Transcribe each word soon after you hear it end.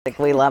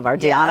We love our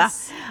Deanna.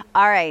 Yes.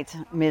 All right,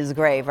 Ms.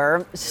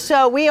 Graver.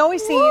 So we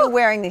always see you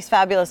wearing these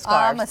fabulous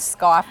scarves. I'm a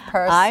scarf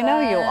person. I know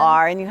you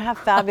are, and you have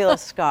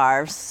fabulous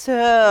scarves.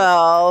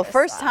 So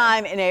first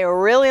time in a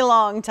really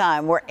long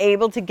time, we're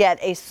able to get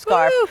a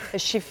scarf, a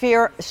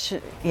chiffon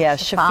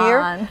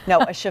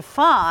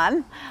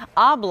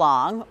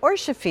oblong, or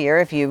chiffon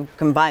if you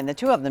combine the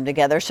two of them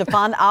together.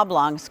 Chiffon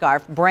oblong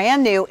scarf,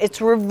 brand new. It's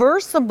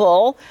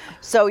reversible,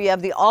 so you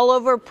have the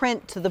all-over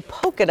print to the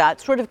polka dot,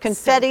 sort of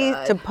confetti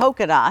to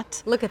polka dot.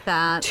 Look at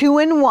that.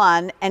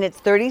 2-in-1, and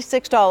it's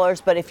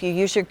 $36, but if you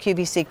use your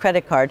QVC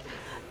credit card,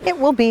 it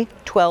will be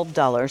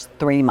 $12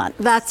 3 months.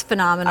 That's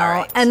phenomenal. All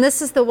right. And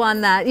this is the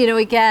one that, you know,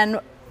 again,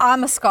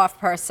 I'm a scarf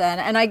person,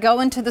 and I go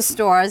into the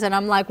stores and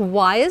I'm like,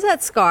 why is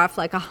that scarf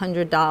like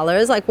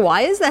 $100? Like,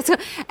 why is that?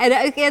 And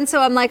again,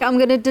 so I'm like, I'm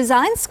going to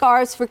design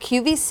scarves for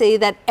QVC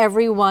that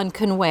everyone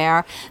can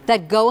wear,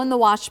 that go in the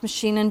wash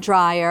machine and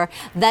dryer,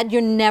 that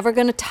you're never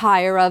going to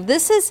tire of.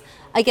 This is,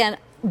 again,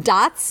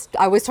 dots.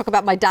 I always talk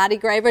about my dotty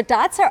graver.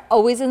 Dots are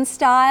always in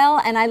style,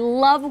 and I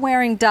love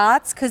wearing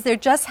dots because they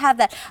just have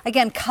that,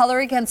 again, color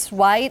against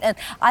white. And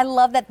I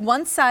love that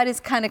one side is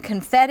kind of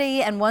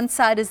confetti and one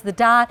side is the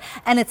dot,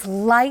 and it's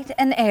light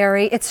and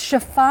airy. It's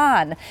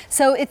chiffon,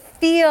 so it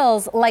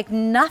feels like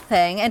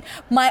nothing. And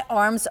my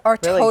arms are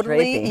really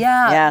totally, drapey.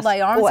 yeah, Yes.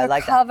 my arms are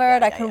like covered.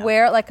 Yeah, I can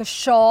wear it like a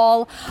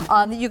shawl.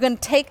 You can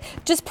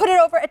just put it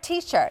over a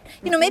t-shirt.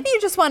 You know, maybe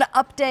you just want to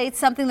update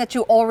something that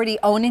you already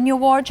own in your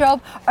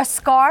wardrobe. A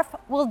scarf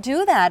will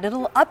do that.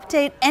 It'll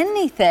update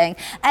anything.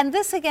 And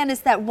this, again,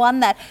 is that one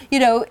that, you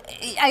know,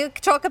 I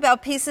talk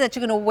about pieces that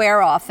you're going to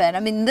wear often.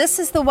 I mean, this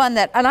is the one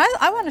that, and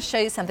I want to show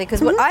you something,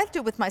 because what I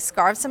do with my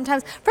scarves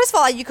sometimes, first of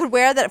all, you could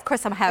wear that, of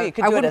course, I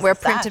wouldn't wear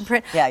print and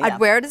print. Yeah, yeah. I'd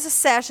wear it as a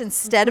sash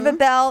instead of a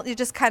belt. You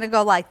just kind of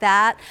go like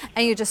that,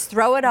 and you just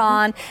throw it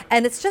on,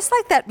 and it's just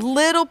like that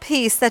little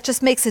piece that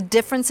just makes a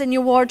difference in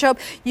your wardrobe.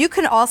 You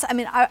can also, I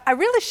mean, I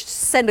really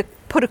should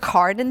put a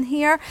card in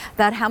here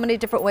about how many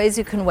different ways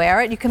you can wear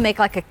it. You can make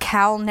like a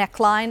cowl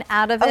neckline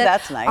out of it. Oh,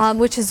 that's nice.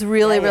 Which is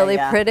really, really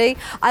pretty.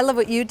 I love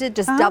what you did,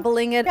 just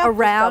doubling it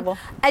around.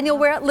 And you'll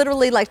wear it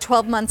literally like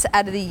 12 months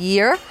out of the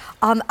year.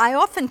 I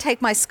often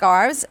take my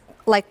scarves,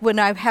 like when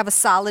I have a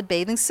solid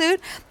bathing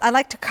suit, I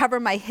like to cover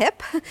my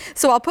hip.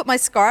 So I'll put my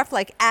scarf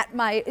like at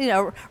my, you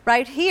know,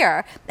 right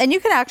here. And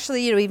you can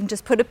actually, you know, even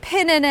just put a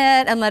pin in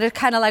it and let it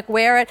kind of like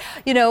wear it,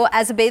 you know,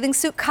 as a bathing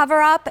suit cover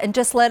up, and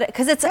just let it,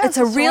 because it's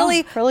a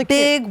really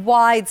big,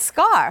 wide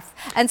scarf.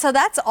 And so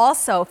that's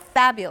also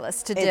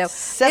fabulous to do. It's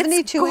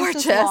 72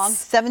 inches long,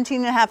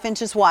 17.5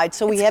 inches wide.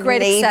 So we have great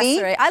navy.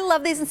 Accessory. I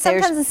love these, and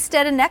sometimes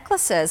instead of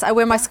necklaces, I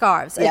wear my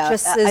scarves. Yeah, it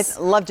just is,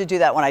 I love to do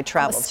that when I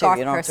travel too.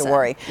 You don't have to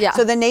worry. Yeah.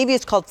 So the navy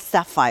is called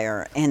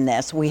sapphire in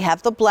this. We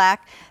have the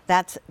black,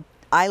 that's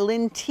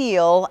island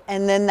teal,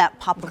 and then that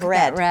pop of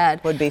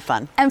red would be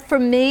fun. And for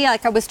me,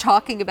 like I was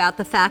talking about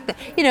the fact that,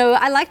 you know,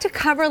 I like to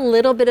cover a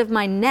little bit of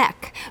my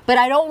neck, but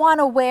I don't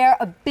want to wear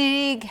a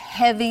big,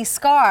 heavy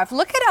scarf.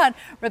 Look at on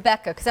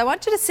Rebecca, because I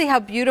want you to see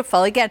how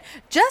beautiful. Again,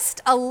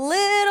 just a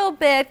little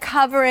bit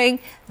covering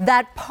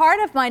that part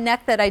of my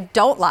neck that I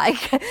don't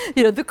like,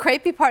 you know, the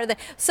crepey part of the.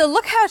 So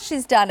look how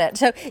she's done it.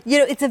 So, you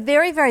know, it's a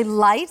very, very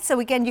light. So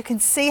again, you can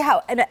see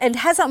how, and it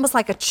has almost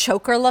like a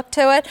choker look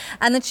to it.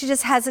 And then she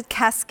just has it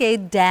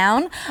cascade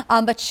down.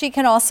 But she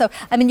can also,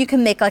 I mean, you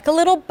can make like a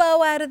little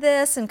bow out of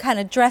this and kind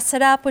of dress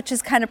it up, which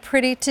is kind of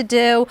pretty to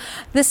do.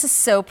 This is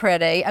so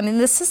pretty. I mean,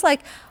 this is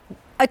like,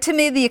 to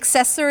me, the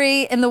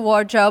accessory in the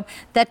wardrobe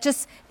that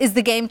just is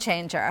the game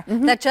changer.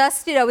 That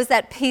just, you know, is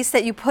that piece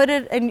that you put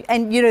it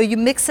and you know, you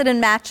mix it and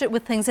match it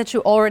with things that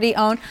you already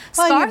own.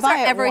 Well, scarves are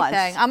everything.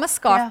 Once. I'm a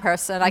scarf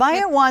person. Buy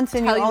it once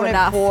and you own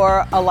it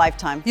for a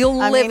lifetime. You'll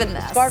live in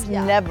this. Scarves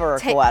never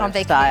go out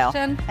of style.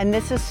 And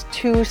this is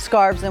 2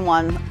 scarves in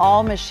one,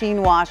 all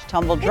machine wash,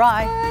 tumble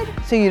dry,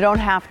 so you don't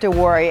have to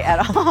worry at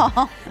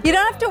all. You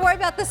don't have to worry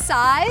about the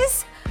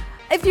size.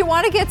 If you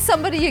want to get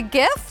somebody a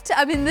gift,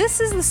 I mean, this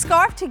is the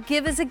scarf to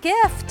give as a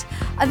gift.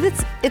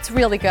 It's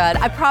really good.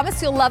 I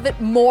promise you'll love it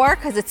more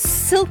because it's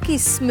silky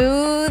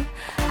smooth,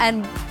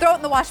 and throw it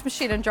in the wash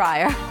machine and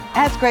dryer.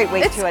 That's great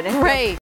weight to it. It's great.